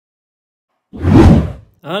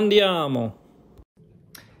Andiamo.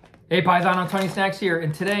 Hey Paisano, Tony Snacks here,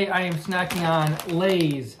 and today I am snacking on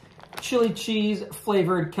Lay's chili cheese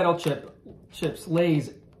flavored kettle chips.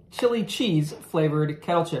 Lay's chili cheese flavored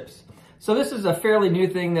kettle chips. So this is a fairly new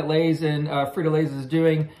thing that Lay's and Frito-Lay's is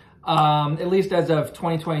doing, at least as of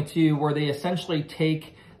 2022, where they essentially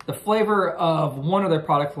take the flavor of one of their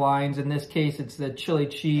product lines. In this case, it's the chili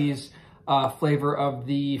cheese flavor of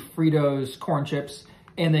the Fritos corn chips,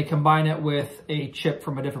 and they combine it with a chip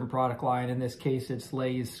from a different product line. In this case, it's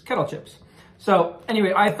Lay's kettle chips. So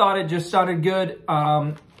anyway, I thought it just sounded good.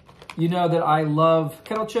 You know that I love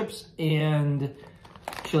kettle chips, and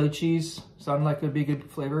chili cheese sounded like it would be a good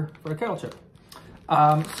flavor for a kettle chip.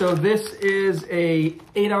 So this is a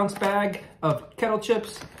 8-ounce bag of kettle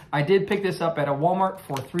chips. I did pick this up at a Walmart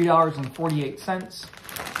for $3.48.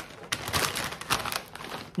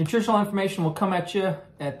 Nutritional information will come at you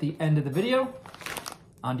at the end of the video.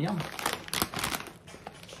 Andiamo.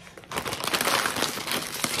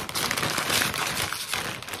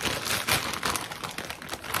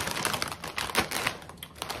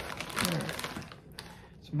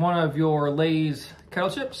 It's one of your Lay's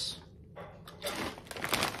kettle chips.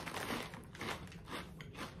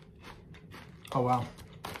 Oh wow.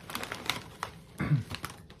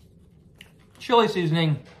 Chili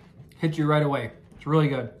seasoning hits you right away. It's really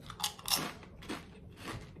good.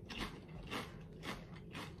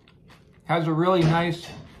 Has a really nice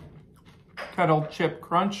kettle chip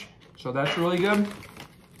crunch, so that's really good.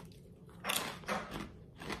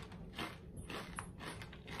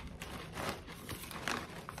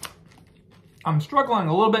 I'm struggling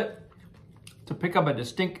a little bit to pick up a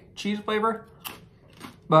distinct cheese flavor,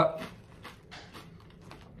 but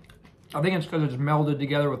I think it's because it's melded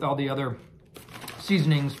together with all the other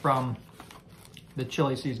seasonings from the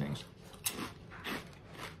chili seasonings.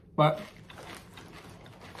 But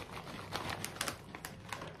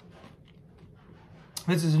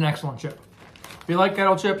this is an excellent chip. If you like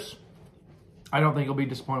kettle chips, I don't think you'll be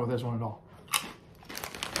disappointed with this one at all.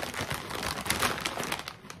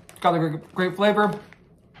 Got the great flavor,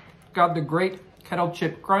 got the great kettle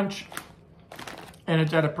chip crunch, and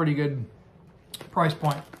it's at a pretty good price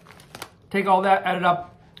point. Take all that, add it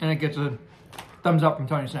up, and it gets a thumbs up from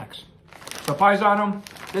Tony Snacks. So Paisano,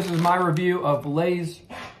 this is my review of Lay's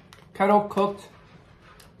kettle cooked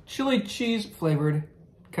chili cheese flavored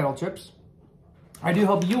kettle chips. I do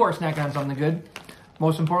hope you are snacking on something good.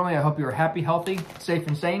 Most importantly, I hope you are happy, healthy, safe,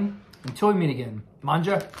 and sane. Until we meet again,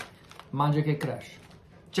 manja que crash.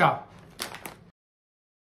 Ciao.